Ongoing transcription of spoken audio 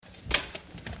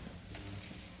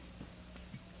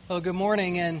Well, good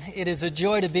morning, and it is a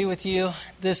joy to be with you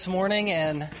this morning,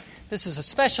 and this is a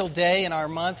special day in our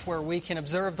month where we can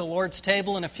observe the Lord's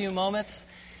table in a few moments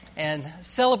and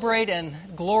celebrate and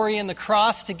glory in the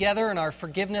cross together and our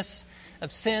forgiveness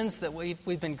of sins that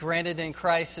we've been granted in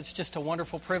Christ. It's just a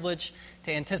wonderful privilege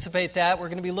to anticipate that. We're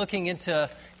going to be looking into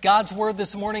God's Word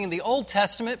this morning in the Old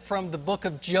Testament from the book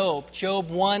of Job, Job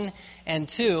 1 and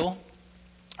 2. I'm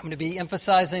going to be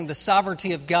emphasizing the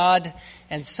sovereignty of God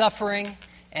and suffering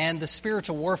and the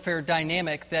spiritual warfare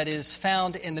dynamic that is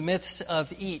found in the midst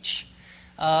of each.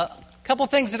 A couple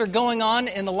things that are going on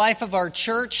in the life of our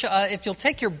church. If you'll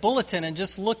take your bulletin and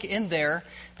just look in there,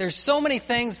 there's so many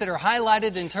things that are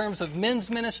highlighted in terms of men's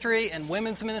ministry and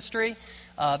women's ministry.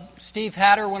 Steve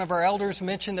Hatter, one of our elders,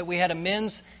 mentioned that we had a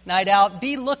men's night out.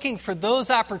 Be looking for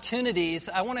those opportunities.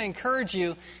 I want to encourage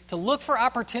you to look for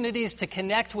opportunities to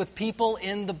connect with people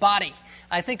in the body.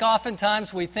 I think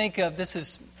oftentimes we think of, this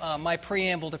is my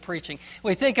preamble to preaching,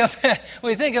 we think of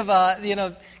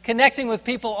connecting with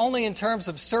people only in terms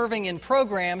of serving in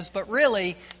programs, but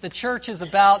really the church is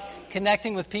about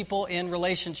connecting with people in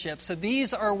relationships. So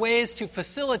these are ways to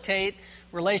facilitate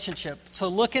relationship. So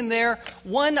look in there.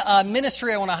 One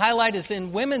ministry I want to highlight is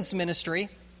in women's ministry.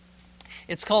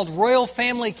 It's called Royal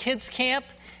Family Kids Camp.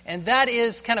 And that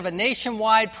is kind of a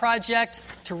nationwide project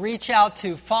to reach out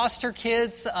to foster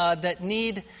kids that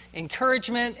need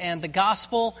encouragement and the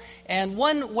gospel. And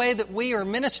one way that we are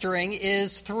ministering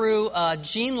is through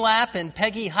Jean Lapp and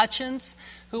Peggy Hutchins,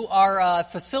 who are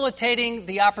facilitating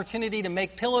the opportunity to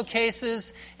make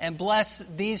pillowcases and bless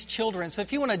these children. So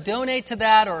if you want to donate to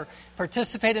that or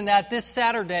participate in that, this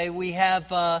Saturday we have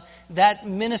that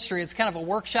ministry. It's kind of a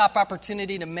workshop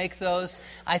opportunity to make those.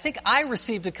 I think I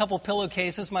received a couple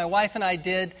pillowcases. My wife and I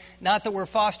did. Not that we're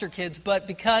foster kids, but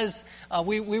because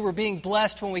we were being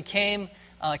blessed when we came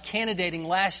candidating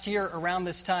last year around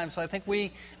this time. So I think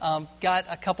we got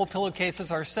a couple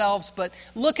pillowcases ourselves. But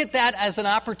look at that as an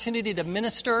opportunity to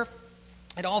minister.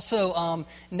 And also,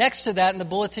 next to that in the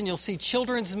bulletin, you'll see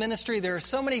children's ministry. There are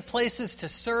so many places to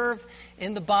serve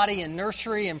in the body, in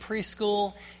nursery and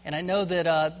preschool. And I know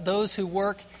that those who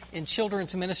work in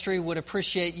children's ministry would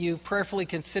appreciate you prayerfully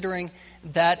considering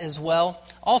that as well.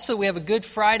 Also, we have a Good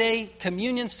Friday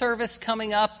communion service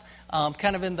coming up,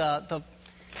 kind of in the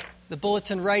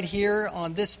bulletin right here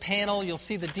on this panel. You'll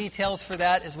see the details for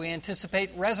that as we anticipate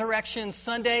Resurrection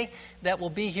Sunday that will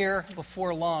be here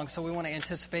before long. So we want to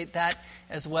anticipate that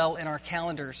as well in our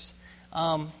calendars.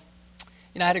 I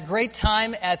had a great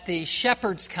time at the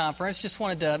Shepherds Conference. Just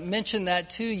wanted to mention that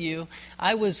to you.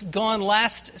 I was gone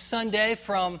last Sunday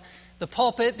from the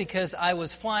pulpit because I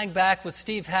was flying back with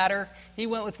Steve Hatter. He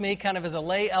went with me kind of as a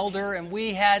lay elder, and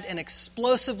we had an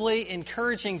explosively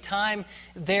encouraging time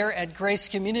there at Grace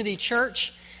Community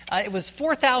Church. It was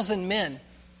 4,000 men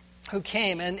who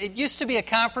came, and it used to be a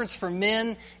conference for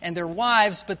men and their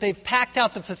wives, but they've packed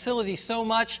out the facility so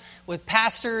much with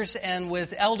pastors and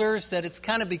with elders that it's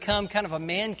kind of become kind of a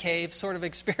man cave sort of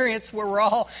experience where we're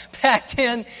all packed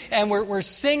in and we're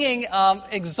singing,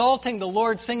 exalting the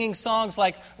Lord, singing songs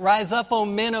like Rise Up, O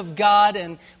Men of God,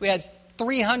 and we had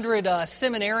 300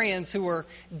 seminarians who were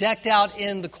decked out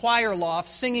in the choir loft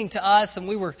singing to us, and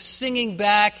we were singing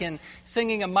back and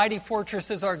singing A Mighty Fortress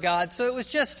Is Our God. So it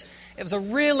was a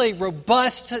really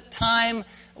robust time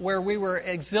where we were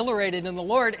exhilarated in the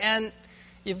Lord. And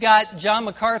you've got John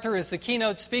MacArthur as the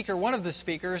keynote speaker, one of the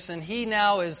speakers, and he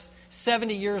now is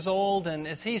 70 years old. And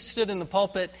as he stood in the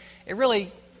pulpit,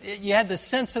 you had the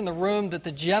sense in the room that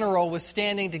the general was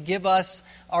standing to give us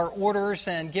our orders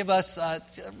and give us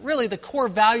really the core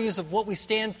values of what we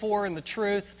stand for and the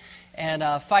truth and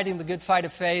fighting the good fight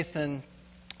of faith and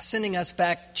sending us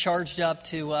back charged up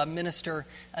to minister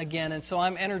again. And so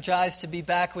I'm energized to be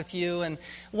back with you and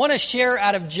want to share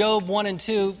out of Job 1 and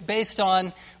 2 based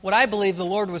on what I believe the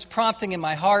Lord was prompting in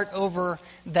my heart over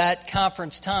that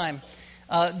conference time.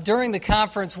 During the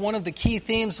conference, one of the key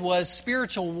themes was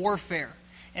spiritual warfare,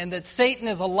 and that Satan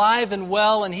is alive and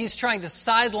well, and he's trying to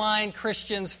sideline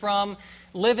Christians from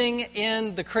living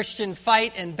in the Christian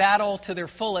fight and battle to their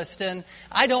fullest. And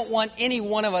I don't want any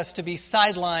one of us to be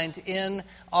sidelined in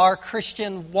our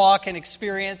Christian walk and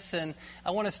experience. And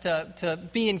I want us to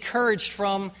be encouraged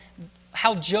from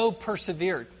how Job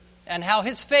persevered and how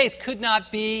his faith could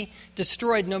not be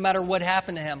destroyed no matter what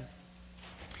happened to him.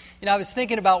 I was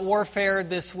thinking about warfare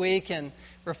this week and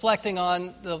reflecting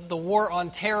on the war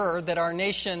on terror that our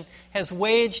nation has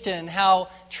waged and how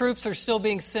troops are still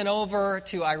being sent over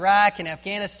to Iraq and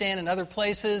Afghanistan and other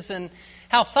places, and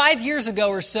how 5 years ago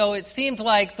or so it seemed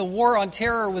like the war on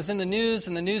terror was in the news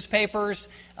and the newspapers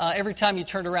every time you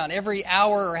turned around. Every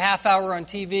hour or half hour on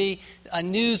TV, a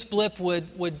news blip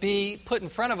would be put in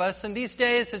front of us. And these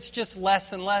days it's just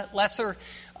less and lesser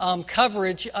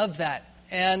coverage of that.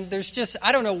 And there's just,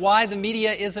 I don't know why the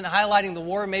media isn't highlighting the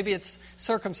war. Maybe it's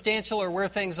circumstantial or where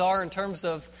things are in terms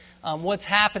of what's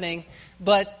happening.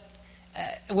 But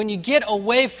when you get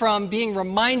away from being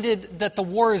reminded that the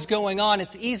war is going on,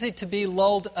 it's easy to be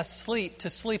lulled asleep, to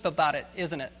sleep about it,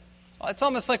 isn't it? It's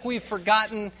almost like we've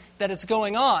forgotten that it's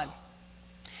going on.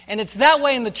 And it's that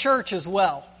way in the church as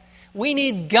well. We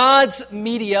need God's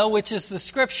media, which is the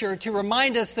Scripture, to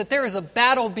remind us that there is a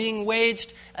battle being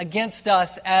waged against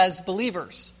us as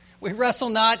believers. We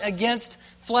wrestle not against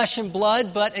flesh and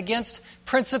blood, but against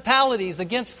principalities,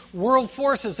 against world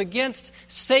forces, against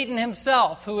Satan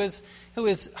himself, who is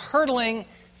hurtling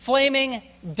flaming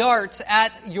darts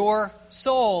at your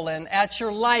soul and at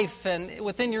your life and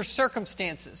within your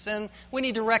circumstances. And we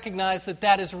need to recognize that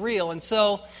that is real. And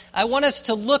so I want us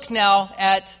to look now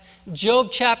at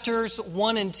Job chapters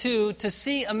 1 and 2 to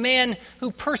see a man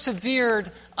who persevered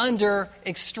under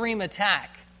extreme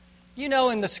attack. You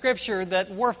know in the Scripture that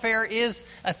warfare is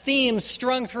a theme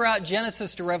strung throughout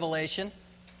Genesis to Revelation.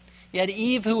 You had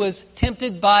Eve who was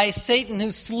tempted by Satan,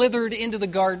 who slithered into the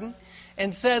garden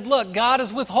and said, look, God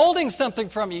is withholding something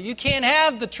from you. You can't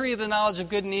have the tree of the knowledge of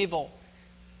good and evil.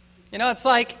 You know, it's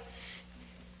like,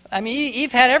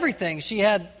 Eve had everything. She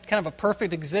had kind of a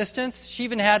perfect existence. She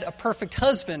even had a perfect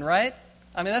husband, right?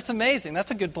 That's amazing.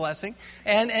 That's a good blessing.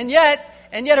 And yet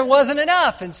it wasn't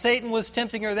enough. And Satan was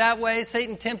tempting her that way.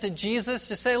 Satan tempted Jesus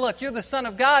to say, look, you're the Son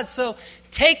of God, so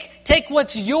take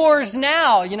what's yours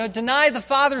now. You know, deny the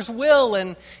Father's will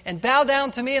and bow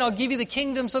down to me, and I'll give you the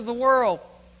kingdoms of the world.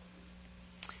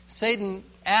 Satan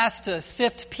asked to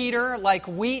sift Peter like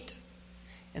wheat,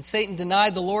 and Satan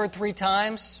denied the Lord 3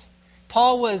 times.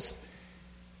 Paul was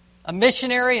a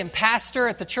missionary and pastor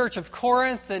at the church of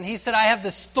Corinth, and he said, I have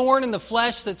this thorn in the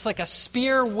flesh that's like a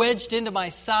spear wedged into my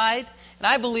side. And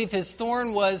I believe his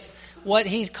thorn was what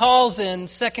he calls in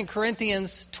 2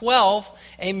 Corinthians 12,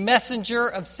 a messenger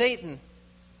of Satan,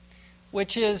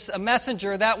 which is a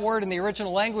messenger. That word in the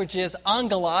original language is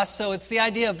angelos, so it's the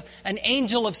idea of an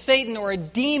angel of Satan or a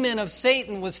demon of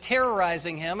Satan was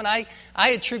terrorizing him. And I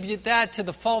attribute that to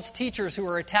the false teachers who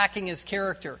are attacking his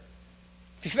character.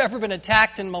 If you've ever been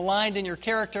attacked and maligned in your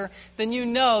character, then you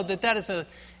know that that is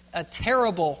a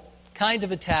terrible kind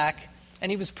of attack, and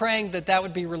he was praying that that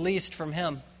would be released from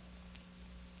him.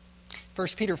 1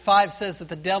 Peter 5 says that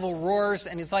the devil roars,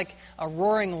 and he's like a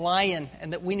roaring lion,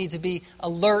 and that we need to be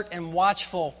alert and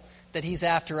watchful that he's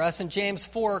after us. And James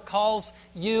 4 calls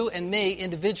you and me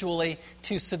individually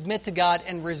to submit to God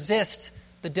and resist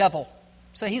the devil.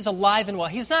 So he's alive and well.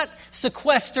 He's not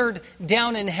sequestered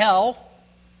down in hell,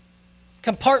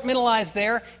 compartmentalized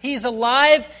there. He's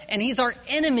alive, and he's our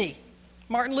enemy.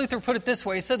 Martin Luther put it this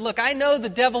way. He said, look, I know the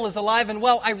devil is alive and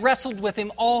well. I wrestled with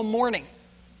him all morning.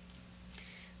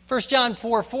 1 John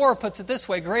 4:4 puts it this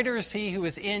way, greater is he who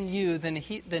is in you than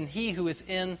he who is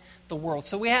in the world.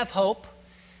 So we have hope,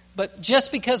 but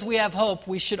just because we have hope,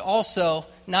 we should also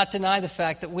not deny the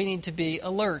fact that we need to be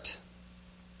alert.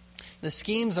 The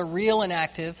schemes are real and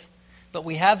active, but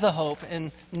we have the hope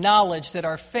and knowledge that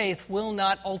our faith will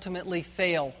not ultimately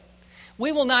fail.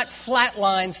 We will not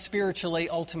flatline spiritually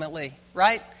ultimately,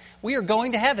 right? We are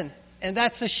going to heaven, and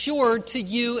that's assured to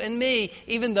you and me,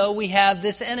 even though we have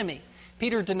this enemy.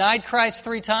 Peter denied Christ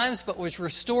 3 times, but was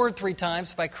restored 3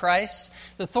 times by Christ.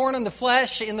 The thorn in the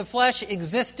flesh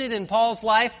existed in Paul's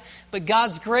life, but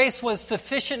God's grace was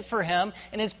sufficient for him,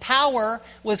 and his power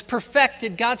was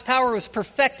perfected. God's power was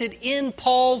perfected in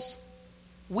Paul's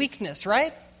weakness,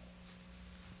 right?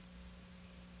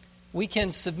 We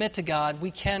can submit to God. We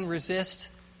can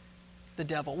resist the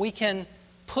devil. We can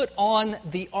put on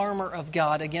the armor of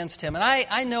God against him. And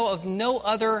I know of no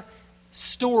other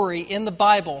story in the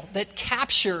Bible that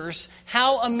captures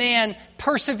how a man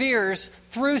perseveres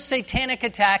through satanic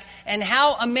attack and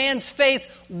how a man's faith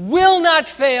will not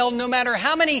fail no matter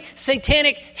how many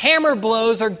satanic hammer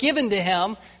blows are given to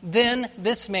him than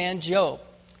this man, Job.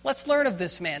 Let's learn of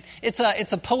this man. It's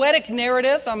a poetic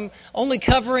narrative. I'm only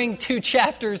covering 2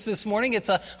 chapters this morning. It's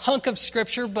a hunk of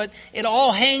Scripture, but it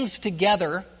all hangs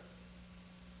together.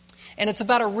 And it's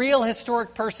about a real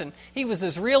historic person. He was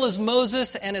as real as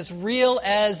Moses and as real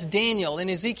as Daniel. In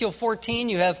Ezekiel 14,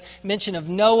 you have mention of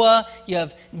Noah, you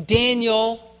have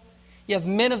Daniel, you have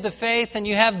men of the faith, and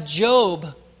you have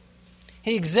Job.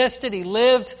 He existed, he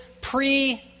lived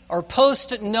pre or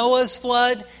post Noah's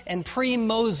flood and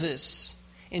pre-Moses.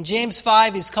 In James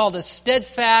 5, he's called a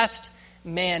steadfast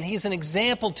man. He's an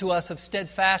example to us of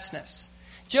steadfastness.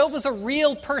 Job was a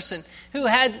real person who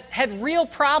had real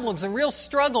problems and real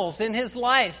struggles in his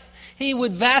life. He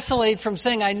would vacillate from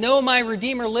saying, I know my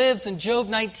Redeemer lives in Job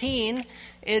 19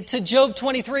 to Job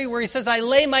 23, where he says, I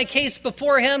lay my case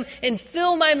before him and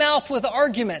fill my mouth with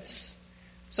arguments.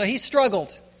 So he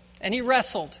struggled and he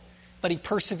wrestled, but he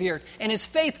persevered. And his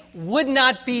faith would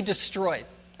not be destroyed.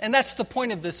 And that's the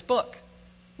point of this book.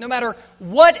 No matter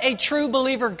what a true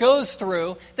believer goes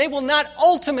through, they will not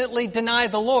ultimately deny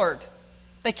the Lord.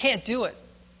 They can't do it.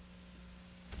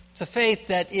 It's a faith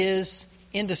that is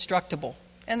indestructible.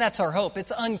 And that's our hope.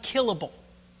 It's unkillable.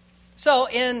 So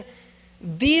in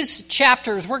these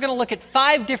chapters, we're going to look at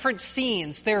 5 different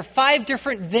scenes. There are 5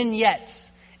 different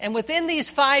vignettes. And within these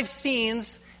 5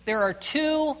 scenes, there are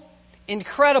 2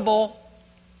 incredible,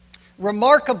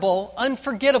 remarkable,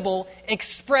 unforgettable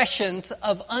expressions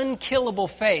of unkillable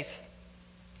faith.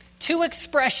 2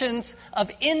 expressions of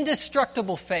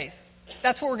indestructible faith.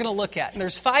 That's what we're going to look at. And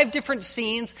there's 5 different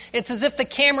scenes. It's as if the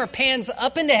camera pans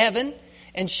up into heaven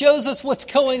and shows us what's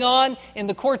going on in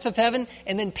the courts of heaven,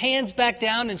 and then pans back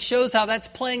down and shows how that's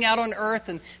playing out on earth,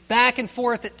 and back and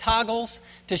forth it toggles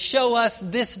to show us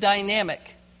this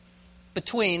dynamic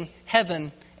between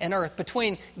heaven and earth,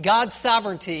 between God's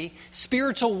sovereignty,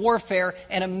 spiritual warfare,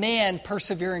 and a man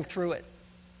persevering through it.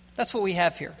 That's what we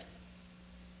have here.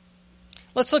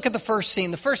 Let's look at the first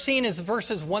scene. The first scene is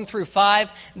verses 1 through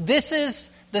 5. This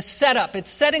is the setup. It's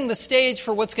setting the stage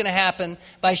for what's going to happen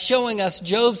by showing us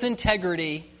Job's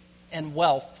integrity and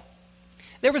wealth.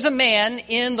 There was a man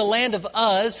in the land of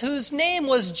Uz whose name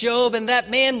was Job, and that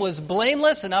man was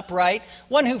blameless and upright,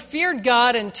 one who feared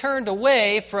God and turned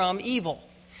away from evil.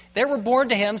 There were born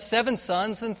to him 7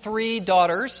 sons and 3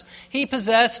 daughters. He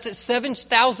possessed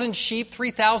 7,000 sheep,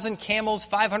 3,000 camels,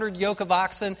 500 yoke of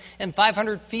oxen, and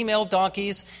 500 female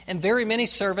donkeys, and very many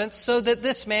servants, so that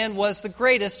this man was the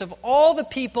greatest of all the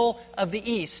people of the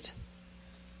East.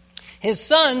 His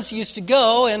sons used to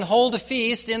go and hold a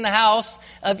feast in the house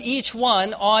of each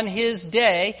one on his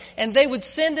day, and they would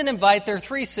send and invite their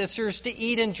 3 sisters to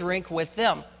eat and drink with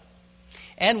them.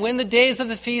 And when the days of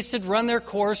the feast had run their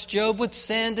course, Job would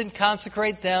send and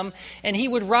consecrate them, and he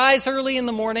would rise early in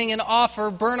the morning and offer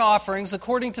burnt offerings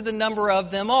according to the number of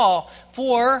them all.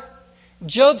 For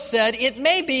Job said, it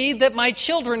may be that my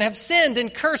children have sinned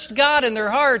and cursed God in their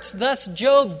hearts. Thus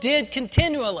Job did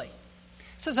continually.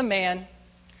 This is a man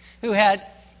who had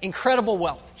incredible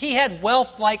wealth. He had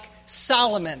wealth like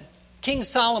Solomon, King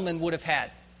Solomon would have had.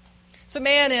 It's a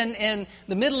man in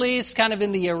the Middle East, kind of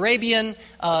in the Arabian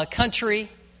country,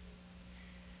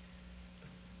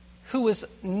 who was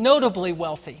notably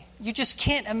wealthy. You just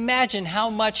can't imagine how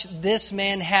much this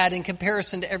man had in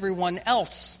comparison to everyone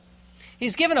else.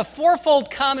 He's given a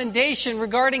 4-fold commendation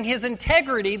regarding his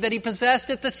integrity that he possessed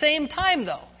at the same time,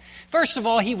 though. First of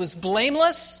all, he was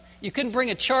blameless. You couldn't bring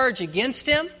a charge against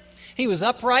him. He was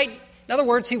upright. In other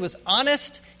words, he was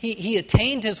honest. He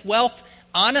attained his wealth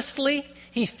honestly.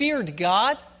 He feared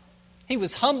God. He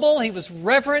was humble. He was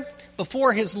reverent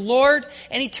before his Lord.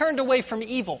 And he turned away from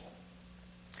evil.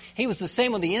 He was the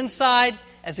same on the inside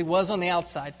as he was on the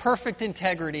outside. Perfect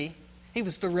integrity. He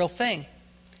was the real thing.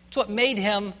 It's what made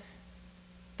him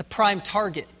the prime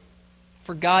target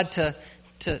for God to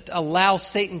allow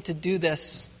Satan to do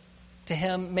this to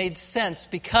him made sense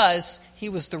because he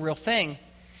was the real thing.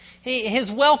 His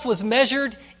wealth was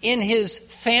measured in his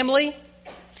family.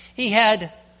 He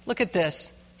had, look at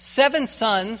this, 7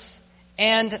 sons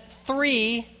and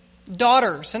 3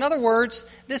 daughters. In other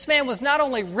words, this man was not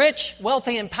only rich,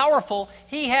 wealthy, and powerful,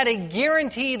 he had a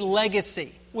guaranteed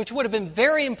legacy, which would have been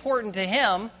very important to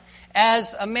him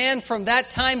as a man from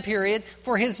that time period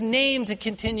for his name to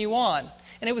continue on.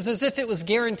 And it was as if it was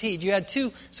guaranteed. You had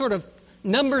 2 sort of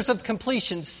numbers of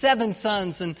completion, 7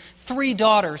 sons and 3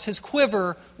 daughters. His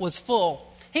quiver was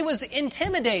full. He was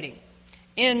intimidating.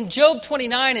 In Job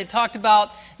 29, it talked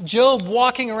about Job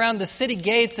walking around the city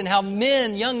gates and how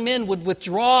young men would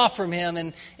withdraw from him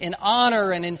in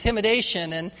honor and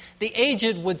intimidation, and the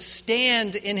aged would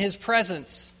stand in his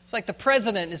presence. It's like the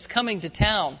president is coming to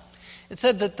town. It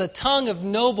said that the tongue of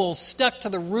nobles stuck to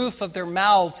the roof of their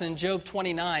mouths in Job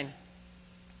 29.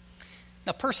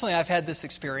 Now, personally, I've had this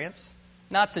experience.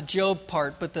 Not the Job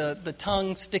part, but the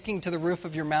tongue sticking to the roof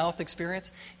of your mouth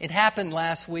experience. It happened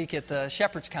last week at the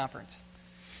Shepherd's Conference.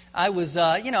 I was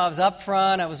up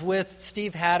front. I was with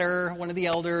Steve Hatter, one of the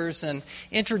elders, and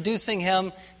introducing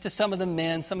him to some of the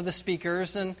men, some of the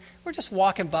speakers, and we're just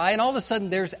walking by, and all of a sudden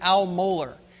there's Al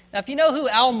Mohler. Now, if you know who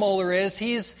Al Mohler is,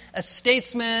 he's a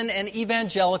statesman and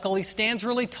evangelical. He stands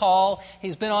really tall.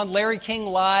 He's been on Larry King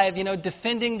Live,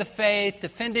 defending the faith,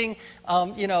 defending,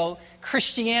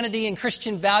 Christianity and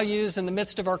Christian values in the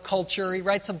midst of our culture. He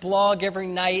writes a blog every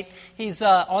night. He's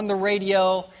on the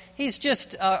radio. He's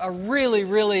just a really,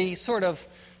 really sort of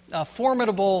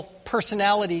formidable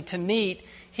personality to meet.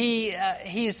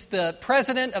 He's the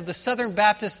president of the Southern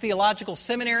Baptist Theological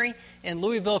Seminary in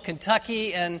Louisville,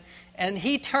 Kentucky, and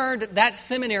he turned that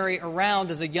seminary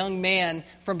around as a young man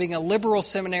from being a liberal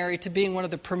seminary to being one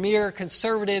of the premier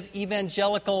conservative,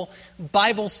 evangelical,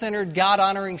 Bible-centered,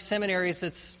 God-honoring seminaries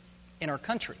that's in our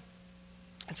country.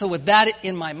 And so with that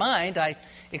in my mind, I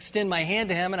extend my hand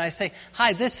to him and I say,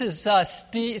 "Hi, this is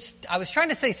I was trying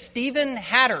to say Stephen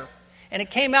Hatter." And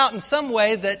it came out in some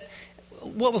way that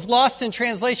what was lost in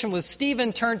translation was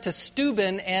Stephen turned to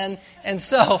Steuben, and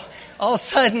so all of a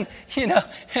sudden,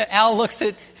 Al looks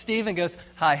at Steve and goes,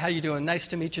 "Hi, how you doing? Nice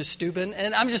to meet you, Steuben."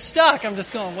 And I'm just stuck. I'm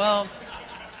just going, well,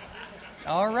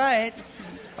 all right,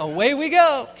 away we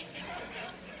go.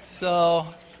 So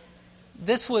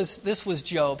this was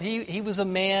Job. He was a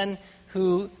man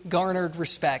who garnered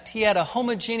respect. He had a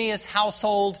homogeneous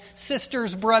household,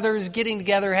 sisters, brothers getting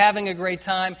together, having a great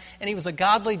time, and he was a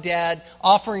godly dad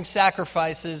offering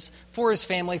sacrifices for his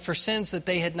family for sins that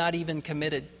they had not even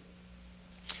committed.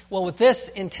 Well, with this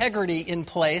integrity in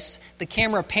place, the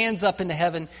camera pans up into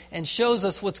heaven and shows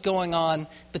us what's going on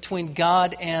between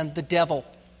God and the devil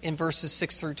in verses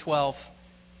 6 through 12.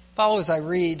 Follow as I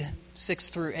read 6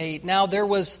 through 8. Now there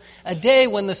was a day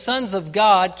when the sons of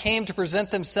God came to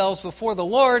present themselves before the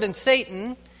Lord, and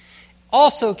Satan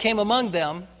also came among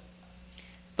them.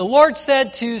 The Lord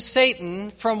said to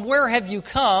Satan, "From where have you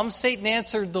come?" Satan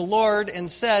answered the Lord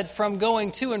and said, "From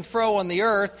going to and fro on the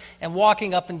earth and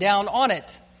walking up and down on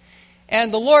it."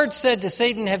 And the Lord said to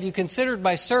Satan, "Have you considered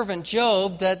my servant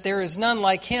Job, that there is none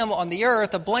like him on the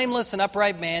earth, a blameless and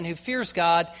upright man who fears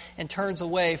God and turns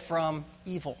away from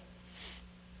evil?"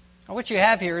 Now, what you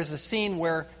have here is a scene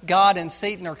where God and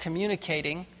Satan are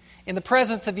communicating in the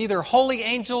presence of either holy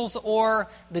angels or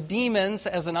the demons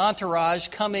as an entourage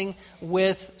coming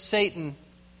with Satan,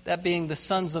 that being the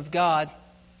sons of God.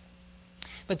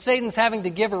 But Satan's having to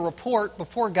give a report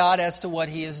before God as to what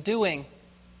he is doing.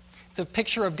 It's a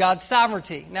picture of God's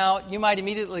sovereignty. Now, you might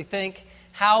immediately think,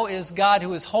 how is God,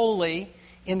 who is holy,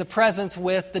 in the presence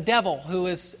with the devil, who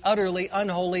is utterly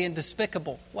unholy and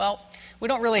despicable? Well, we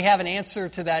don't really have an answer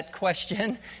to that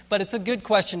question, but it's a good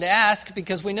question to ask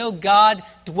because we know God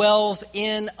dwells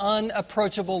in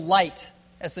unapproachable light,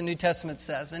 as the New Testament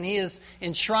says, and he is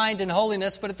enshrined in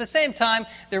holiness, but at the same time,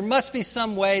 there must be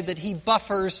some way that he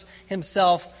buffers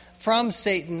himself from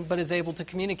Satan, but is able to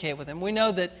communicate with him. We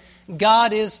know that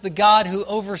God is the God who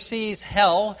oversees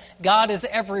hell. God is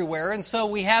everywhere, and so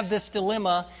we have this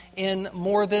dilemma in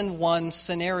more than one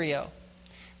scenario.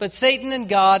 But Satan and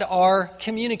God are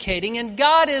communicating, and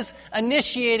God is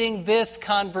initiating this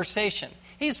conversation.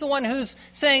 He's the one who's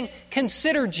saying,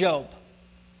 "Consider Job."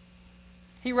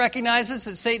 He recognizes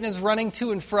that Satan is running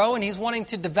to and fro, and he's wanting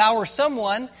to devour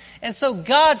someone. And so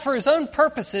God, for his own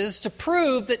purposes, to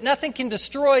prove that nothing can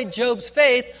destroy Job's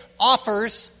faith,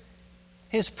 offers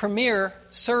his premier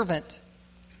servant.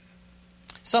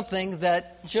 Something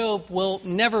that Job will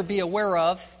never be aware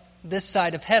of this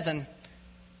side of heaven.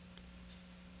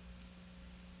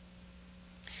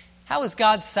 How is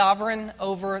God sovereign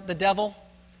over the devil?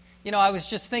 I was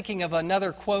just thinking of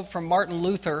another quote from Martin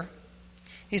Luther.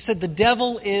 He said, "The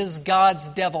devil is God's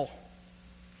devil."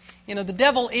 The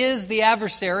devil is the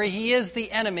adversary. He is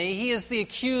the enemy. He is the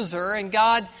accuser. And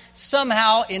God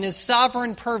somehow, in his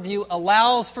sovereign purview,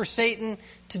 allows for Satan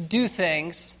to do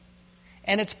things.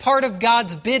 And it's part of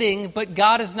God's bidding, but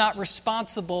God is not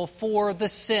responsible for the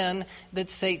sin that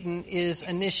Satan is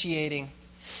initiating.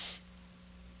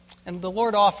 And the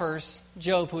Lord offers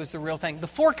Job, who is the real thing. The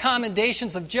 4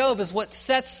 commendations of Job is what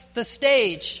sets the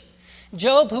stage.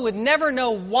 Job, who would never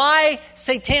know why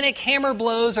satanic hammer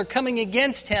blows are coming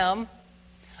against him,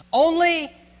 only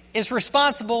is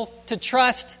responsible to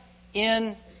trust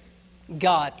in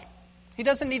God. He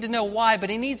doesn't need to know why, but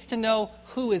he needs to know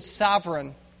who is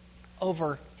sovereign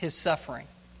over his suffering,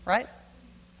 right?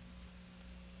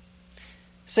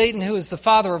 Satan, who is the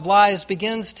father of lies,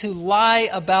 begins to lie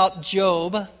about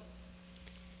Job.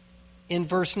 In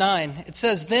verse 9, it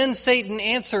says, "Then Satan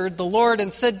answered the Lord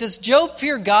and said, 'Does Job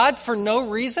fear God for no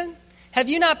reason? Have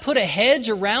you not put a hedge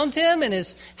around him and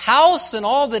his house and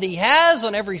all that he has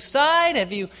on every side?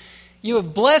 You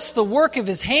have blessed the work of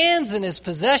his hands, and his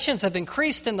possessions have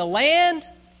increased in the land.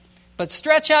 But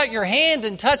stretch out your hand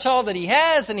and touch all that he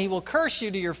has, and he will curse you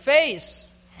to your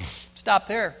face.'" Stop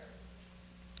there.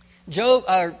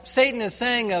 Satan is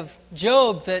saying of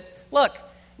Job that, look,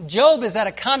 Job is at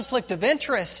a conflict of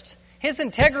interest. His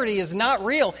integrity is not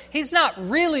real. He's not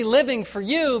really living for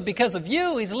you because of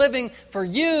you. He's living for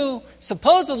you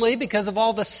supposedly because of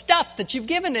all the stuff that you've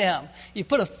given to him. You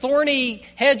put a thorny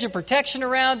hedge of protection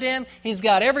around him. He's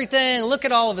got everything. Look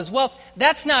at all of his wealth.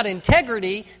 That's not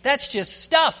integrity. That's just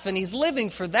stuff, and he's living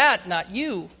for that, not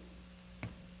you.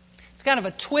 It's kind of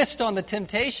a twist on the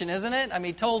temptation, isn't it? I mean,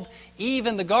 he told Eve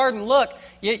in the garden, look,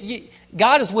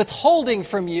 God is withholding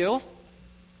from you.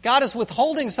 God is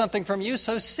withholding something from you,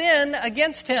 so sin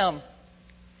against him.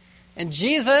 And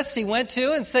Jesus, he went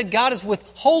to and said, God is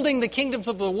withholding the kingdoms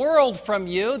of the world from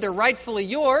you. They're rightfully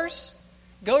yours.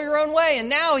 Go your own way. And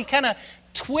now he kind of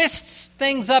twists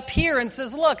things up here and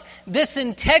says, look, this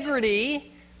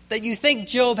integrity that you think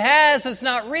Job has is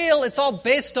not real. It's all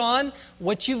based on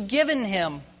what you've given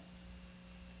him.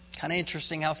 Kind of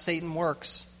interesting how Satan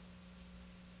works.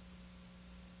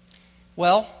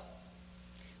 Well,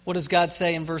 what does God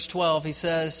say in verse 12? He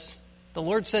says, the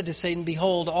Lord said to Satan,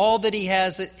 behold, all that he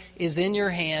has is in your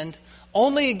hand.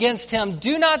 Only against him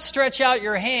do not stretch out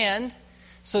your hand.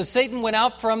 So Satan went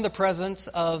out from the presence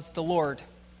of the Lord.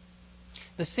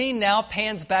 The scene now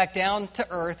pans back down to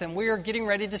earth, and we are getting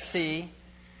ready to see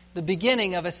the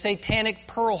beginning of a satanic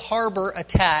Pearl Harbor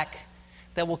attack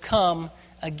that will come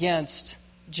against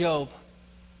Job.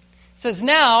 It says,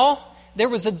 now there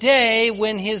was a day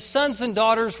when his sons and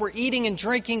daughters were eating and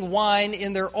drinking wine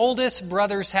in their oldest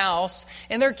brother's house,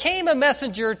 and there came a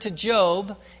messenger to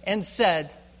Job and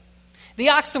said, the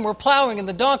oxen were plowing and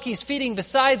the donkeys feeding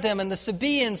beside them, and the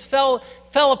Sabaeans fell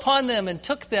upon them and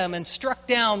took them and struck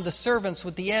down the servants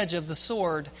with the edge of the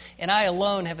sword, and I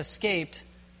alone have escaped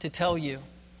to tell you.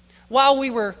 While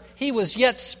he was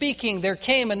yet speaking, there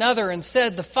came another and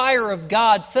said, the fire of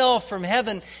God fell from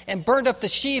heaven and burned up the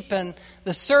sheep and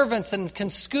the servants and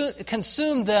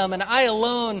consumed them, and I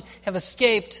alone have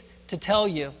escaped to tell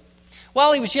you.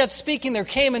 While he was yet speaking, there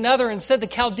came another and said, the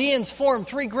Chaldeans formed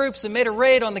 3 groups and made a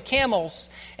raid on the camels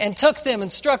and took them and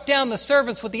struck down the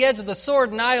servants with the edge of the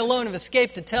sword, and I alone have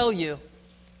escaped to tell you.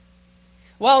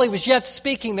 While he was yet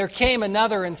speaking, there came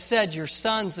another and said, your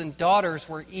sons and daughters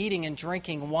were eating and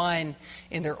drinking wine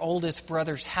in their oldest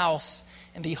brother's house.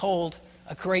 And behold,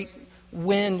 a great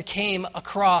wind came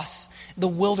across the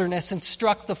wilderness and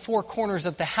struck the 4 corners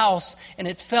of the house, and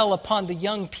it fell upon the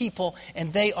young people,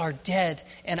 and they are dead,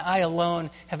 and I alone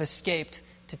have escaped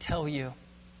to tell you.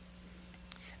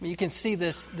 I mean, you can see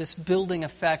this building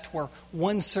effect where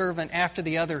one servant after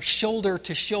the other, shoulder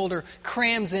to shoulder,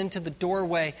 crams into the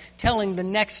doorway, telling the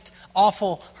next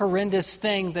awful, horrendous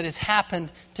thing that has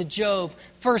happened to Job.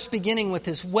 First beginning with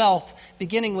his wealth,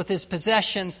 beginning with his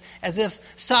possessions, as if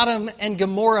Sodom and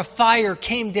Gomorrah fire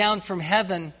came down from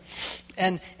heaven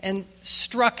and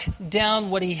struck down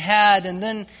what he had. And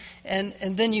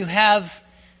then you have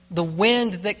the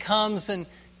wind that comes and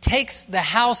takes the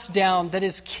house down that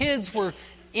his kids were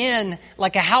in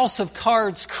like a house of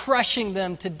cards, crushing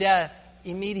them to death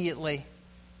immediately.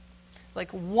 It's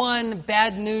like one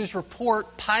bad news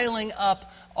report piling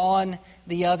up on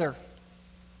the other.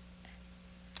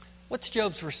 What's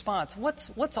Job's response?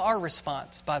 What's our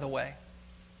response, by the way?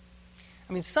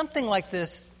 I mean, something like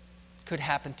this could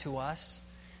happen to us.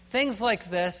 Things like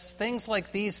this, things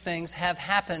like these things have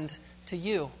happened to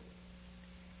you.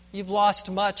 You've lost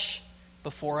much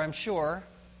before, I'm sure.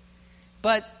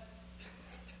 But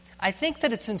I think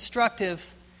that it's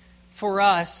instructive for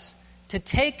us to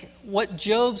take what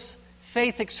Job's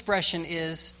faith expression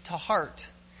is to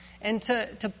heart and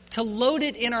to load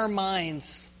it in our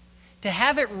minds, to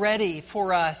have it ready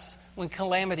for us when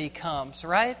calamity comes,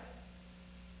 right?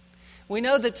 We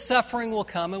know that suffering will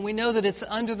come, and we know that it's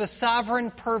under the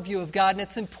sovereign purview of God, and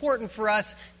it's important for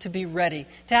us to be ready,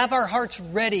 to have our hearts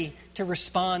ready to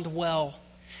respond well.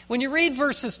 When you read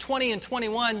verses 20 and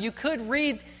 21, you could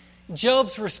read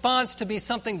Job's response to be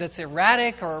something that's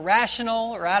erratic or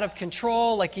irrational or out of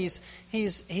control, like he's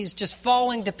just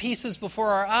falling to pieces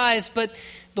before our eyes. But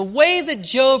the way that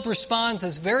Job responds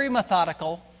is very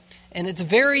methodical, and it's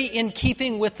very in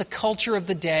keeping with the culture of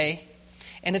the day,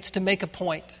 and it's to make a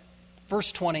point.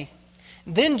 Verse 20,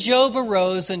 then Job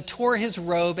arose and tore his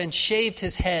robe and shaved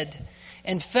his head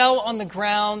and fell on the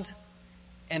ground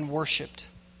and worshipped.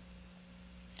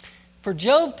 For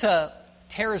Job to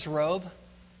tear his robe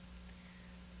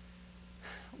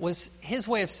was his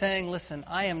way of saying, listen,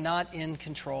 I am not in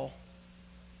control.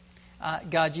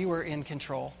 God, you are in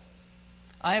control.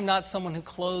 I am not someone who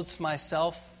clothes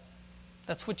myself.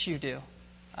 That's what you do.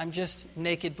 I'm just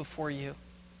naked before you.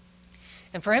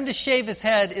 And for him to shave his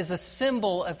head is a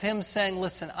symbol of him saying,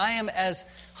 listen, I am as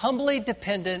humbly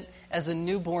dependent as a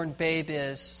newborn babe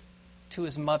is to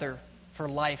his mother for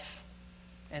life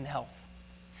and health.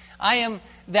 I am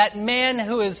that man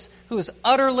who is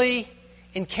utterly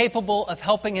incapable of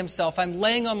helping himself. I'm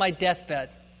laying on my deathbed,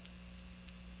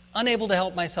 unable to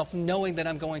help myself, knowing that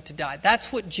I'm going to die.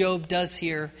 That's what Job does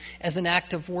here as an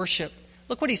act of worship.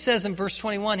 Look what he says in verse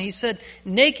 21. He said,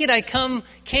 naked I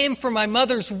came from my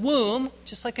mother's womb,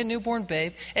 just like a newborn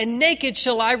babe, and naked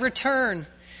shall I return.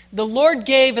 The Lord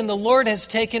gave and the Lord has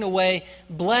taken away.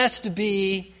 Blessed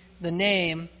be the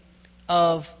name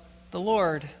of the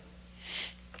Lord.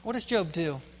 What does Job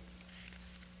do?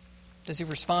 Does he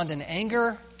respond in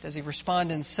anger? Does he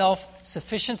respond in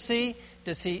self-sufficiency?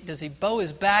 Does he bow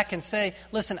his back and say,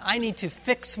 listen, I need to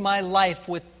fix my life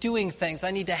with doing things.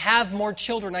 I need to have more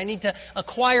children. I need to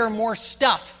acquire more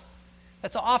stuff.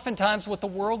 That's oftentimes what the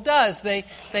world does. They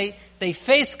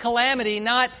face calamity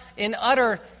not in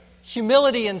utter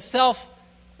humility and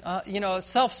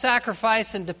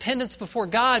self-sacrifice and dependence before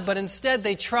God, but instead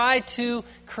they try to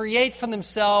create for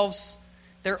themselves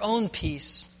their own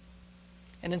peace.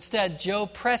 And instead,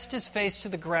 Job pressed his face to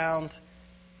the ground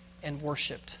and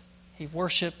worshipped. He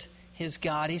worshipped his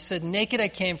God. He said, naked I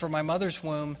came from my mother's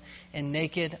womb, and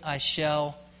naked I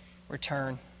shall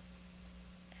return.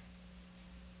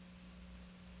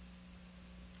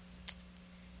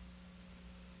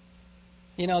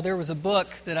 You know, there was a book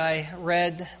that I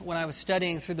read when I was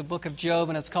studying through the book of Job,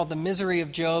 and it's called The Misery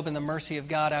of Job and the Mercy of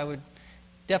God. I would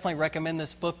definitely recommend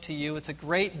this book to you. It's a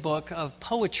great book of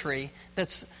poetry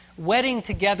that's wedding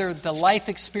together the life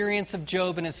experience of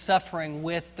Job and his suffering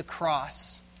with the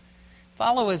cross.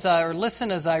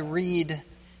 Listen as I read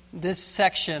this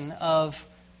section of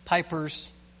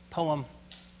Piper's poem.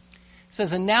 It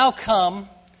says, and now come,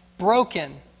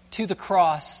 broken to the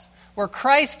cross, where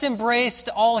Christ embraced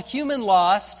all human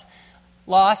loss,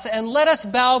 and let us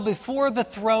bow before the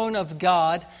throne of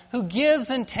God, who gives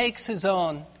and takes his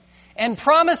own, and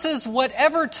promises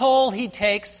whatever toll he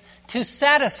takes to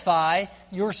satisfy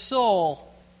your soul.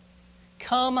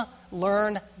 Come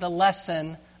learn the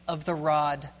lesson of the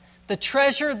rod, the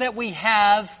treasure that we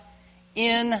have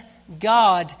in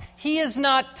God. He is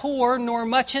not poor nor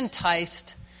much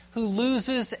enticed, who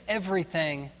loses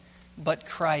everything but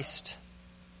Christ.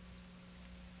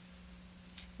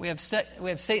 We have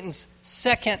Satan's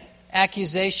second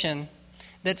accusation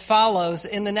that follows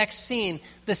in the next scene.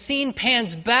 The scene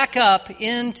pans back up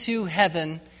into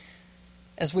heaven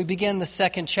as we begin the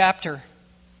second chapter.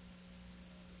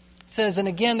 It says, and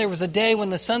again there was a day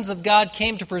when the sons of God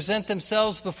came to present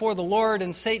themselves before the Lord,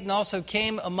 and Satan also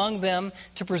came among them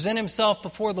to present himself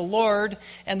before the Lord.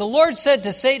 And the Lord said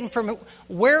to Satan, from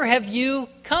where have you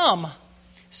come?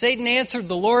 Satan answered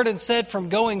the Lord and said, from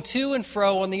going to and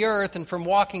fro on the earth and from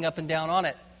walking up and down on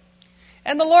it.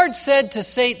 And the Lord said to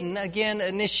Satan, again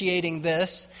initiating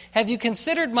this, have you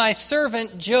considered my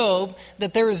servant Job,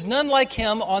 that there is none like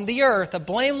him on the earth, a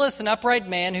blameless and upright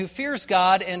man who fears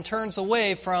God and turns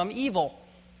away from evil?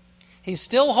 He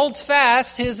still holds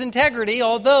fast his integrity,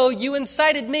 although you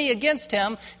incited me against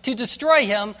him to destroy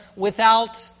him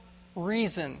without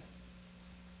reason.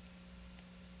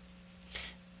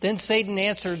 Then Satan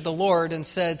answered the Lord and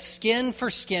said, skin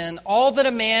for skin, all that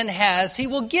a man has he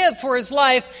will give for his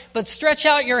life, but stretch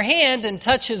out your hand and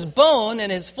touch his bone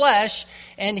and his flesh,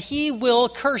 and he will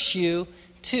curse you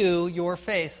to your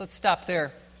face. Let's stop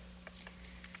there.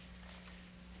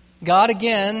 God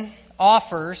again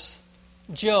offers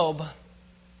Job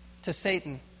to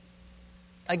Satan.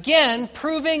 Again,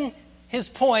 proving his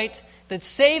point that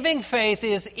saving faith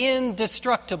is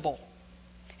indestructible.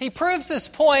 He proves this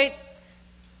point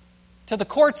to the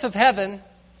courts of heaven,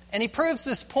 and he proves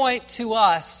this point to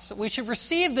us. We should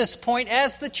receive this point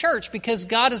as the church because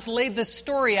God has laid this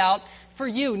story out for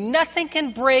you. Nothing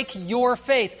can break your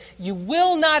faith. You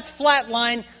will not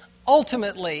flatline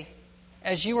ultimately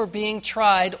as you are being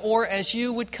tried or as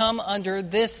you would come under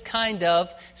this kind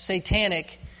of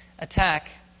satanic attack.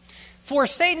 For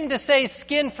Satan to say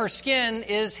skin for skin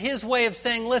is his way of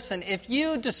saying, listen, if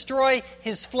you destroy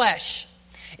his flesh,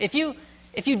 if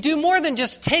you do more than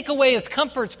just take away his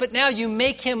comforts, but now you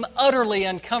make him utterly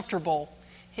uncomfortable,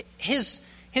 his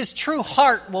true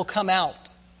heart will come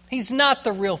out. He's not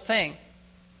the real thing.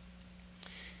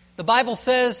 The Bible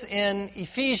says in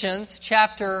Ephesians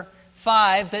chapter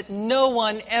 5 that no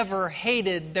one ever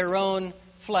hated their own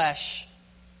flesh,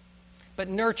 but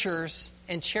nurtures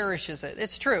and cherishes it.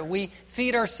 It's true. We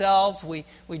feed ourselves, we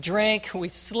drink, we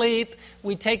sleep,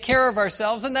 we take care of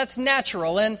ourselves, and that's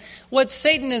natural. And what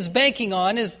Satan is banking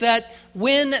on is that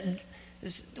when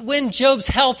Job's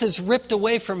health is ripped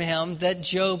away from him, that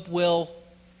Job will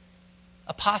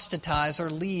apostatize or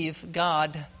leave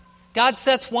God. God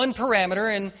sets one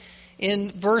parameter, and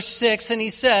in verse 6, and he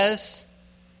says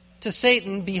to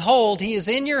Satan, "Behold, he is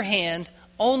in your hand,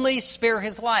 only spare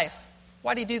his life."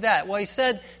 Why did he do that? Well, he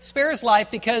said spare his life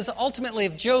because ultimately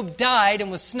if Job died and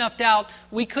was snuffed out,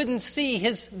 we couldn't see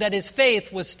that his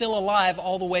faith was still alive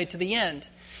all the way to the end.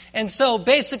 And so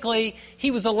basically,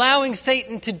 he was allowing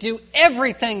Satan to do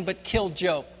everything but kill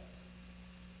Job.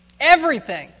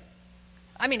 Everything.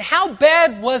 I mean, how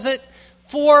bad was it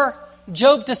for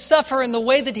Job to suffer in the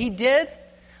way that he did?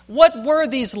 What were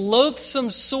these loathsome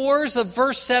sores of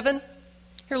verse 7?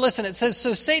 Here, listen, it says,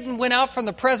 "So Satan went out from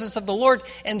the presence of the Lord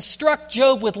and struck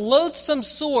Job with loathsome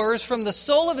sores from the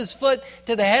sole of his foot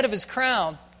to the head of his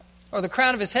crown," or the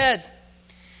crown of his head.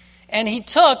 "And he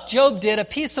took," Job did, "a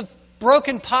piece of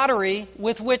broken pottery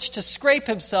with which to scrape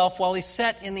himself while he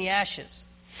sat in the ashes."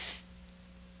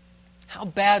 How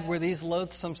bad were these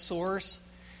loathsome sores?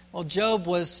 Well, Job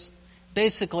was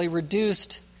basically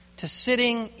reduced to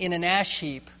sitting in an ash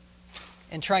heap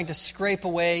and trying to scrape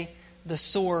away the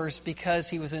sores because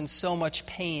he was in so much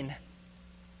pain.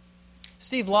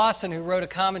 Steve Lawson, who wrote a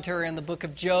commentary on the book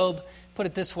of Job, put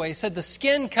it this way. He said, "The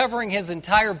skin covering his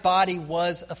entire body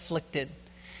was afflicted.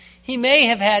 He may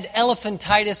have had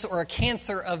elephantitis or a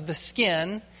cancer of the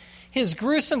skin. His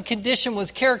gruesome condition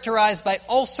was characterized by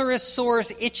ulcerous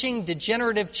sores, itching,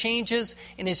 degenerative changes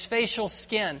in his facial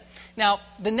skin." Now,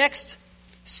 the next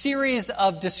series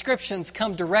of descriptions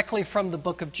come directly from the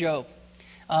book of Job.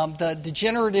 The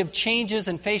degenerative changes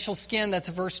in facial skin, that's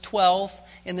verse 12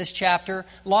 in this chapter.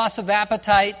 Loss of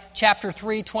appetite, chapter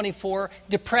 3, 24.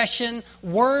 Depression,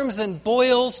 worms and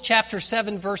boils, chapter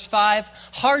 7, verse 5.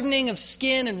 Hardening of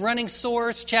skin and running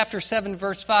sores, chapter 7,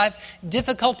 verse 5.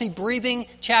 Difficulty breathing,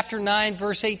 chapter 9,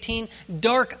 verse 18.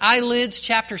 Dark eyelids,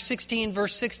 chapter 16,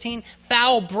 verse 16.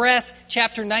 Foul breath,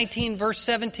 chapter 19, verse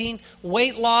 17.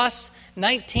 Weight loss,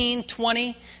 19,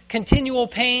 20. Continual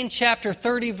pain, chapter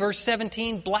 30, verse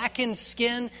 17. Blackened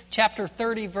skin, chapter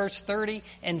 30, verse 30.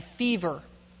 And fever.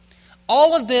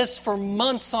 All of this for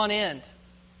months on end.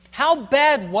 How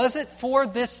bad was it for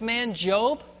this man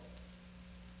Job?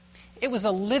 It was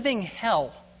a living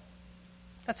hell.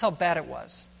 That's how bad it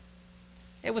was.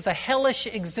 It was a hellish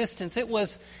existence. It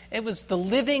was the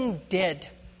living dead.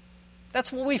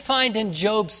 That's what we find in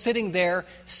Job sitting there,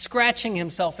 scratching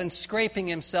himself and scraping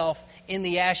himself in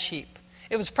the ash heap.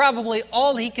 It was probably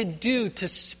all he could do to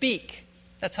speak.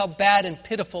 That's how bad and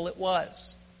pitiful it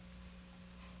was.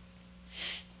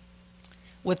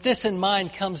 With this in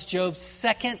mind comes Job's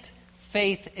second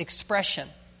faith expression.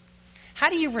 How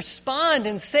do you respond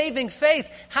in saving faith?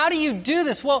 How do you do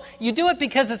this? Well, you do it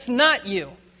because it's not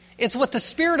you. It's what the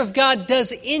Spirit of God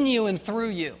does in you and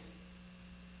through you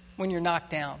when you're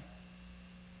knocked down.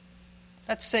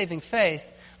 That's saving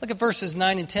faith. Look at verses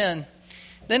 9 and 10.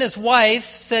 "Then his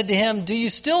wife said to him, 'Do you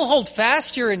still hold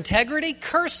fast your integrity?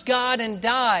 Curse God and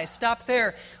die.'" Stop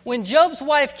there. When Job's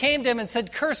wife came to him and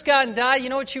said, "Curse God and die," you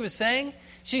know what she was saying?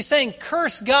 She's saying,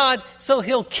 curse God so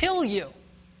he'll kill you.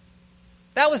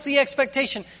 That was the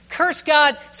expectation. Curse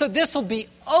God so this will be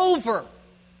over.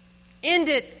 End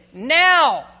it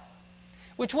now.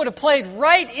 Which would have played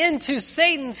right into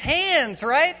Satan's hands,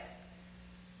 right?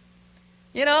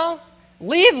 You know,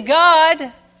 leave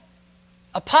God,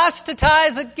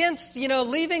 apostatize against,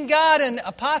 leaving God and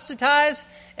apostatize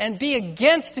and be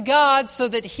against God so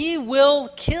that he will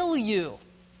kill you.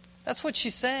 That's what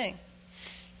she's saying.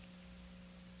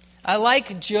 I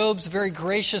like Job's very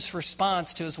gracious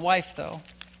response to his wife, though.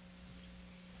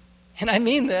 And I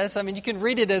mean this. You can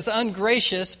read it as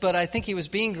ungracious, but I think he was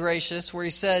being gracious, where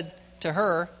he said to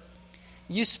her,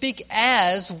 "You speak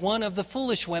as one of the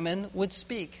foolish women would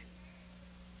speak."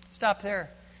 Stop there.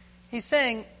 He's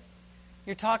saying,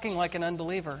 you're talking like an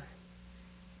unbeliever.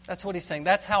 That's what he's saying.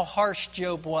 That's how harsh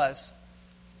Job was.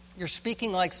 You're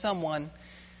speaking like someone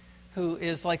who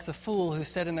is like the fool who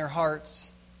said in their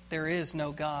hearts, "There is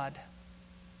no God."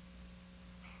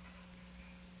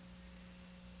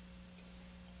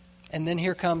 And then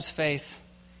here comes faith.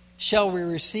 "Shall we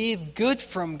receive good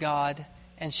from God,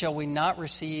 and shall we not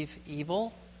receive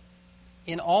evil?"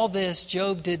 In all this,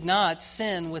 Job did not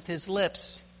sin with his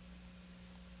lips.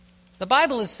 The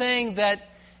Bible is saying that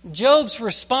Job's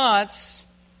response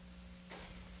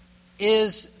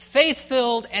is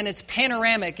faith-filled and it's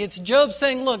panoramic. It's Job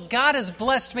saying, look, God has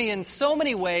blessed me in so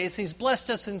many ways. He's blessed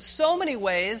us in so many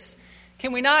ways.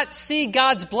 Can we not see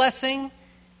God's blessing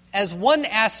as one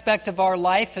aspect of our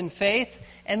life and faith?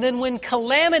 And then when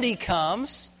calamity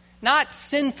comes, not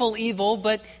sinful evil,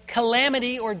 but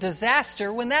calamity or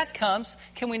disaster, when that comes,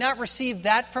 can we not receive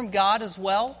that from God as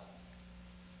well?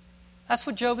 That's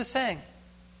what Job is saying.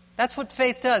 That's what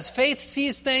faith does. Faith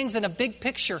sees things in a big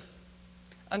picture,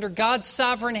 under God's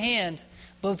sovereign hand.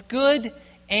 both good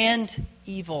and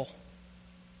evil.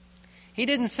 He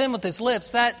didn't sin with his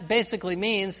lips. That basically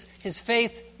means his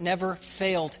faith never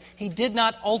failed. He did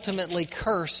not ultimately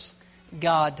curse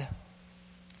God.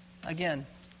 Again,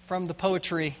 from the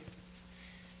poetry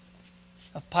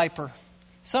of Piper.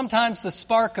 Sometimes the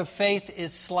spark of faith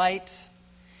is slight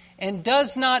and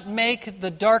does not make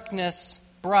the darkness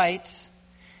bright,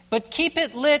 but keep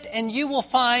it lit and you will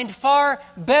find far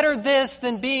better this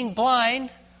than being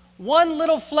blind. One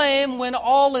little flame when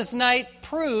all is night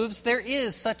proves there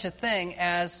is such a thing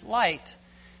as light.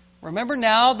 Remember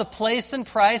now the place and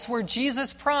price where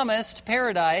Jesus promised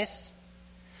paradise.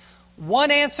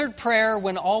 One answered prayer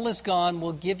when all is gone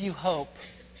will give you hope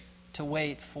to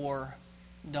wait for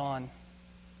dawn.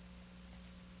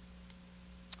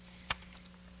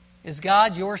 Is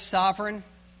God your sovereign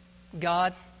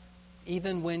God,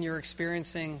 even when you're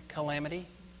experiencing calamity?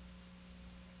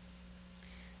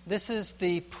 This is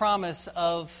the promise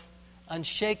of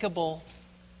unshakable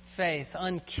faith,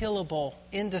 unkillable,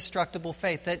 indestructible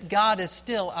faith, that God is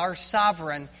still our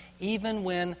sovereign, even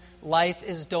when life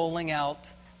is doling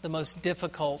out the most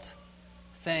difficult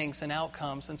things and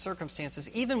outcomes and circumstances.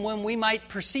 Even when we might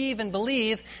perceive and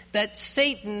believe that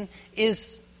Satan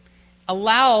is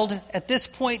allowed at this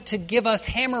point to give us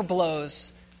hammer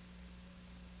blows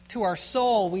to our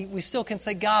soul, we still can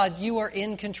say, God, you are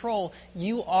in control.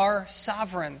 You are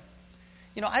sovereign.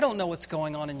 You know, I don't know what's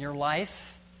going on in your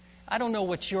life. I don't know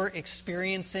what you're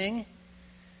experiencing.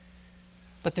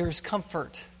 But there's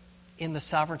comfort in the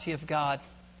sovereignty of God.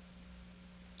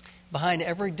 Behind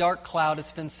every dark cloud,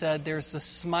 it's been said, there's the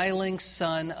smiling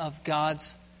sun of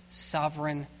God's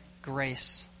sovereign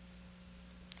grace.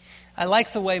 I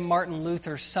like the way Martin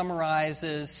Luther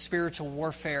summarizes spiritual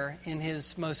warfare in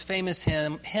his most famous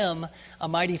hymn, A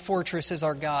Mighty Fortress is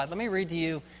Our God. Let me read to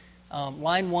you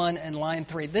line 1 and line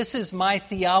 3. This is my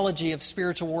theology of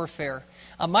spiritual warfare.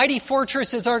 A mighty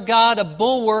fortress is our God, a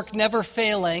bulwark never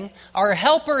failing. Our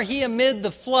helper he amid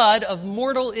the flood of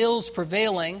mortal ills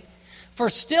prevailing. For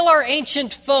still our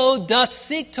ancient foe doth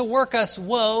seek to work us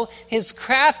woe. His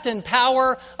craft and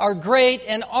power are great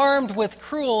and armed with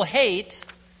cruel hate.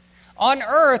 On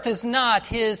earth is not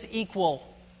his equal.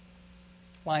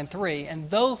 Line 3, and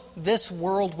though this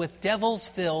world with devils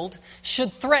filled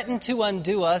should threaten to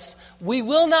undo us, we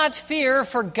will not fear,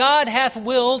 for God hath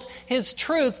willed his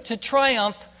truth to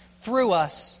triumph through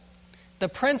us. The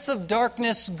prince of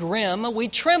darkness grim, we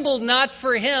tremble not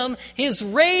for him. His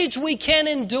rage we can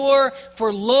endure,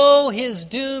 for lo, his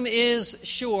doom is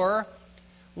sure.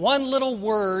 One little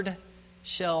word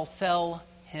shall fell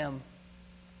him.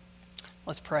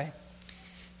 Let's pray.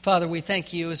 Father, we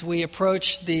thank you as we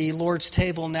approach the Lord's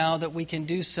table now that we can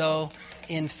do so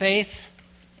in faith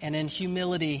and in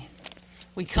humility.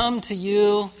 We come to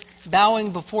you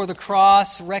bowing before the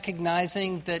cross,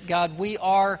 recognizing that, God, we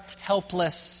are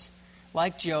helpless.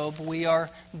 Like Job, we are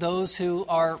those who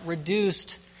are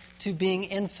reduced to being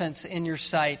infants in your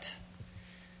sight.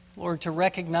 Lord, to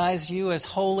recognize you as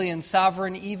holy and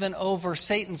sovereign even over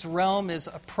Satan's realm is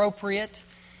appropriate.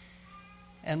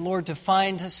 And Lord, to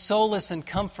find solace and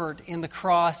comfort in the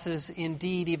cross is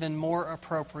indeed even more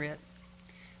appropriate.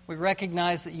 We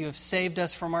recognize that you have saved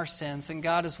us from our sins. And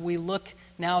God, as we look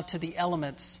now to the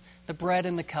elements, the bread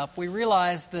and the cup, we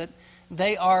realize that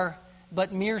they are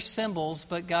but mere symbols,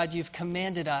 but God, you've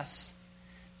commanded us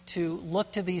to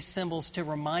look to these symbols to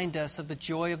remind us of the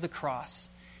joy of the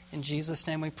cross. In Jesus'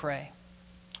 name we pray.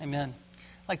 Amen.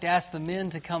 I'd like to ask the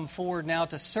men to come forward now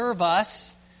to serve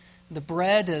us. The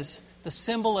bread is the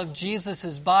symbol of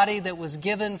Jesus' body that was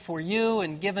given for you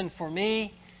and given for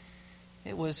me.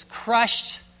 It was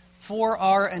crushed for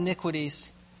our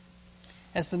iniquities.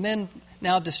 As the men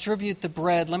now distribute the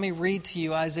bread, let me read to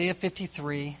you Isaiah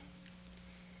 53,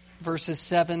 verses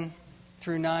 7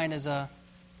 through 9 as a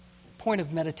point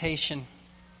of meditation.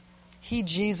 He,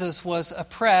 Jesus, was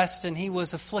oppressed and he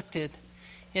was afflicted,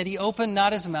 yet he opened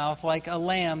not his mouth, like a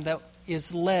lamb that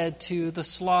is led to the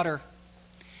slaughter.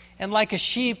 And like a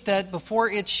sheep that before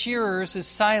its shearers is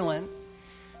silent,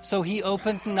 so he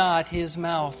opened not his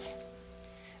mouth.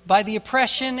 By the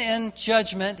oppression and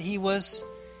judgment he was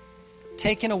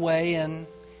taken away, and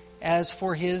as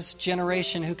for his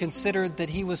generation who considered that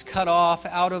he was cut off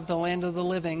out of the land of the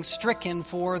living, stricken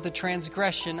for the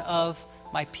transgression of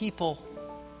my people.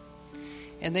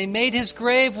 And they made his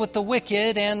grave with the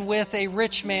wicked and with a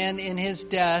rich man in his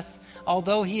death,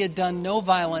 although he had done no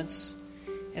violence,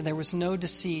 and there was no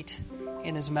deceit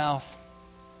in his mouth.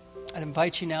 I'd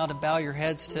invite you now to bow your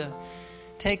heads, to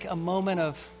take a moment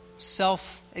of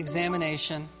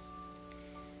self-examination,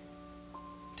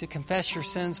 to confess your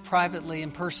sins privately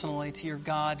and personally to your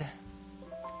God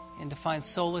and to find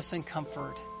solace and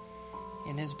comfort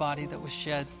in his body that was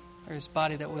shed, or his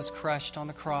body that was crushed on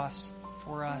the cross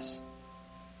for us.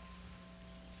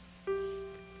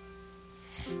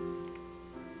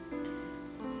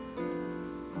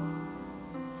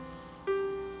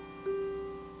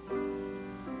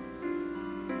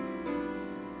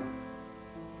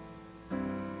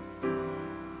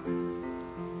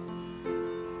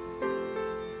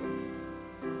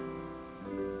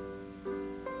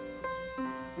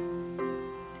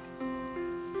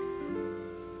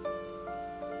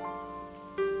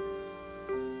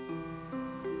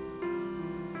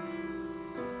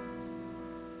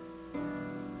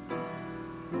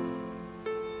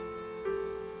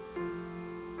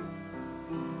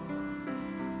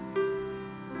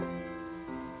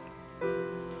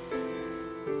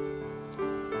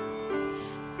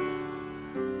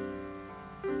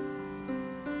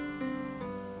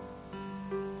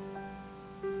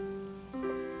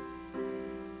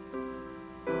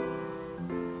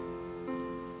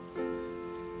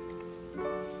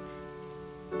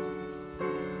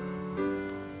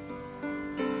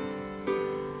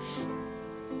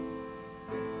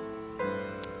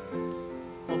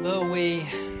 Although we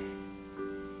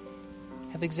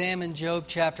have examined Job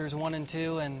chapters 1 and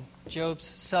 2 and Job's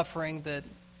suffering that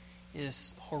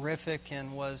is horrific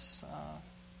and was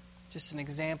just an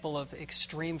example of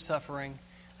extreme suffering,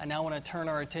 I now want to turn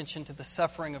our attention to the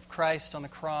suffering of Christ on the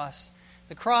cross.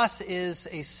 The cross is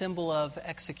a symbol of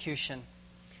execution,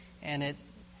 and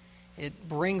it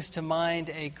brings to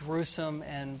mind a gruesome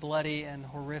and bloody and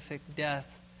horrific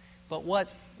death. But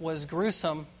what was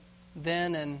gruesome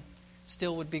then and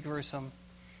still would be gruesome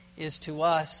is to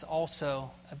us also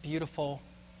a beautiful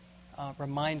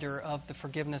reminder of the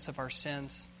forgiveness of our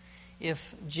sins.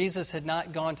 If Jesus had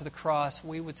not gone to the cross,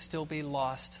 we would still be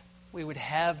lost. We would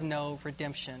have no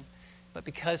redemption. But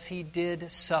because he did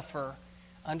suffer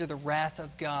under the wrath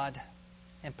of God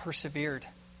and persevered,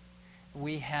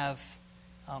 we have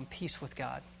peace with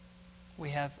God. We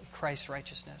have Christ's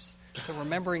righteousness. So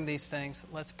remembering these things,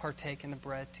 let's partake in the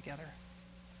bread together.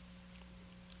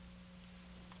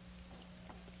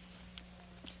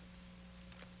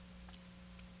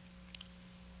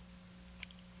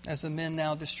 As the men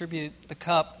now distribute the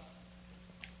cup,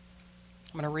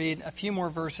 I'm going to read a few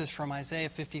more verses from Isaiah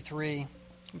 53,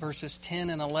 verses 10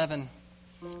 and 11,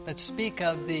 that speak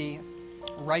of the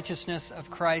righteousness of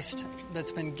Christ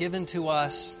that's been given to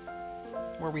us,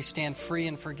 where we stand free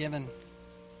and forgiven.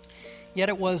 Yet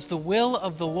it was the will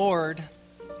of the Lord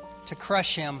to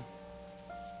crush him.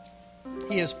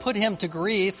 He has put him to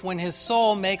grief. When his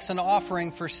soul makes an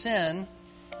offering for sin,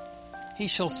 he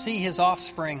shall see his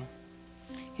offspring.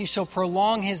 He shall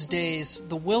prolong his days.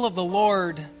 The will of the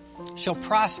Lord shall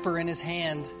prosper in his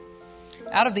hand.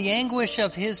 Out of the anguish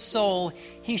of his soul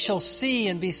he shall see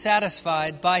and be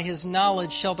satisfied. By his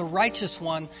knowledge shall the righteous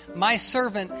one, my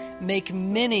servant, make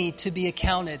many to be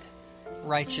accounted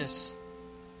righteous,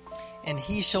 and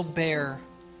he shall bear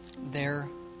their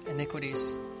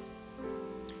iniquities.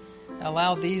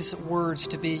 Allow these words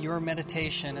to be your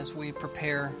meditation as we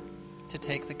prepare to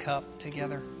take the cup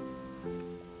together.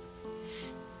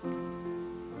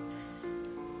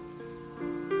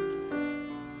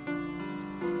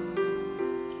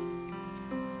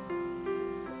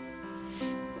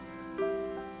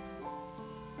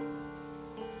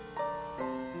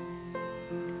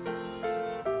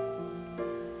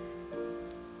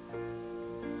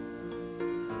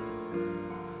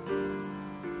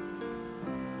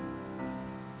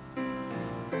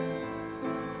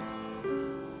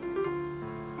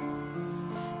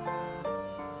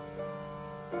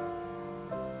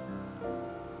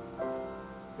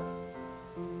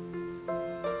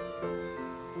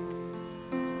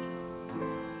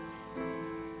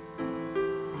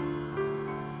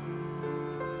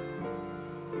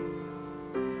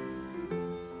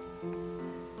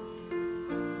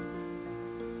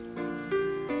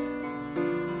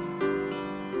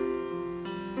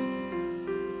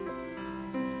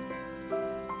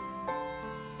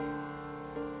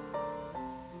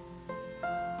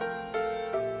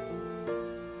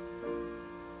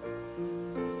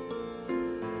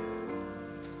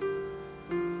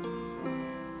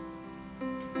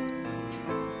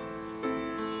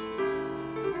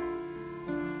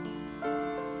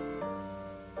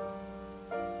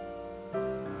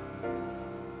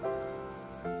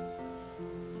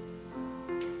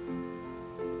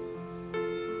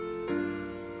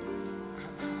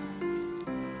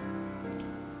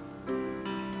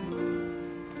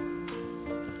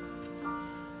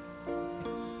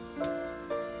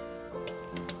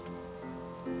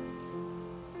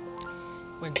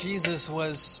 When Jesus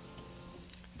was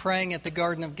praying at the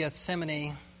Garden of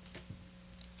Gethsemane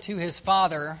to his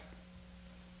Father,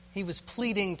 he was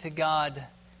pleading to God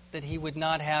that he would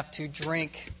not have to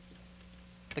drink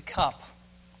the cup.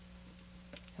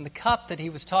 And the cup that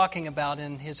he was talking about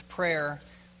in his prayer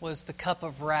was the cup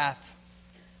of wrath.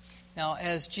 Now,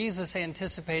 as Jesus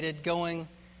anticipated going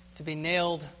to be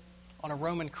nailed on a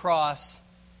Roman cross,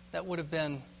 that would have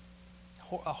been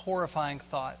a horrifying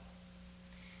thought.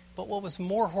 But what was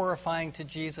more horrifying to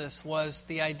Jesus was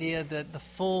the idea that the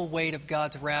full weight of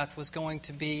God's wrath was going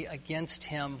to be against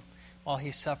him while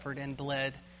he suffered and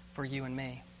bled for you and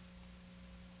me.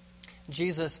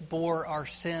 Jesus bore our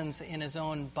sins in his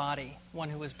own body, one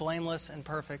who was blameless and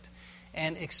perfect,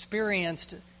 and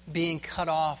experienced being cut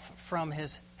off from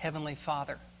his heavenly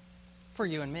Father for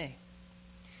you and me.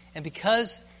 And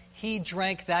because he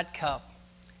drank that cup,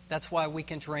 that's why we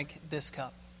can drink this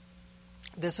cup.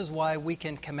 This is why we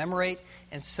can commemorate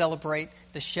and celebrate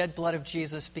the shed blood of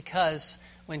Jesus, because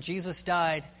when Jesus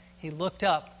died, he looked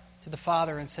up to the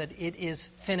Father and said, "It is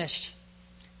finished."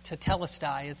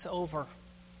 Tetelestai, it's over.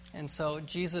 And so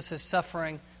Jesus'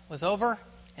 suffering was over,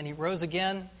 and he rose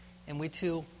again, and we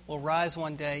too will rise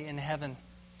one day in heaven.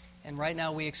 And right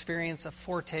now we experience a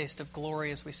foretaste of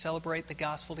glory as we celebrate the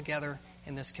gospel together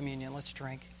in this communion. Let's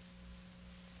drink.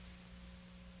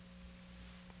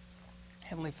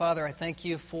 Heavenly Father, I thank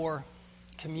you for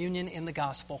communion in the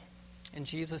gospel. In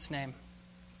Jesus' name,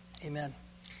 amen.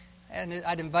 And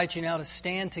I'd invite you now to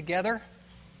stand together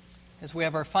as we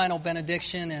have our final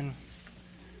benediction, and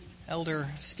Elder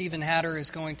Stephen Hatter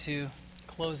is going to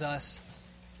close us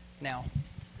now.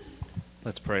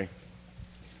 Let's pray.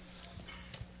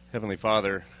 Heavenly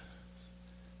Father,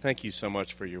 thank you so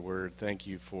much for your word. Thank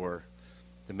you for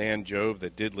the man Job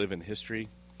that did live in history.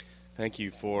 Thank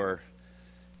you for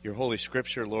your Holy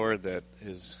Scripture, Lord, that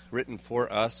is written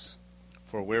for us,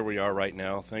 for where we are right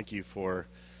now. Thank you for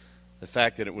the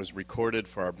fact that it was recorded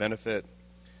for our benefit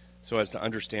so as to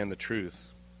understand the truth.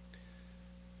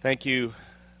 Thank you,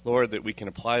 Lord, that we can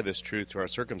apply this truth to our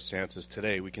circumstances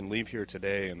today. We can leave here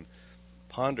today and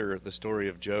ponder the story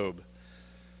of Job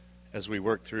as we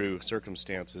work through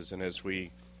circumstances and as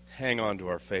we hang on to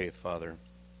our faith, Father.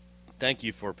 Thank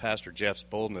you for Pastor Jeff's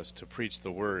boldness to preach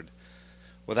the word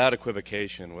without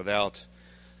equivocation, without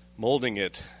molding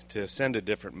it to send a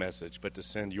different message, but to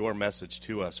send your message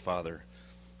to us, Father,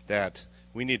 that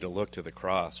we need to look to the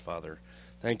cross, Father.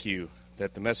 Thank you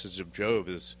that the message of Job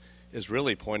is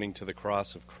really pointing to the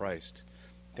cross of Christ.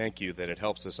 Thank you that it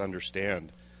helps us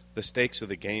understand the stakes of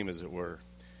the game, as it were,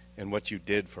 and what you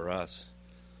did for us.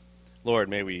 Lord,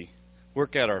 may we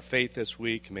work out our faith this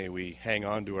week. May we hang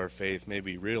on to our faith. May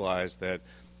we realize that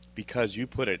because you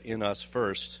put it in us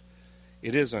first,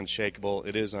 it is unshakable,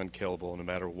 it is unkillable, no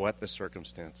matter what the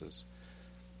circumstances.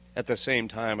 At the same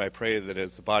time, I pray that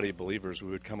as the body of believers,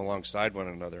 we would come alongside one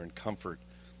another in comfort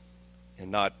and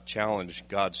not challenge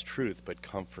God's truth, but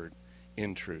comfort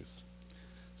in truth.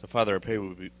 So, Father, I pray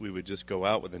we would just go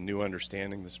out with a new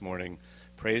understanding this morning,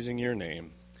 praising your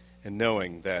name and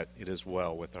knowing that it is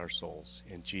well with our souls.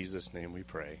 In Jesus' name we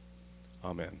pray.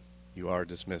 Amen. You are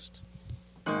dismissed.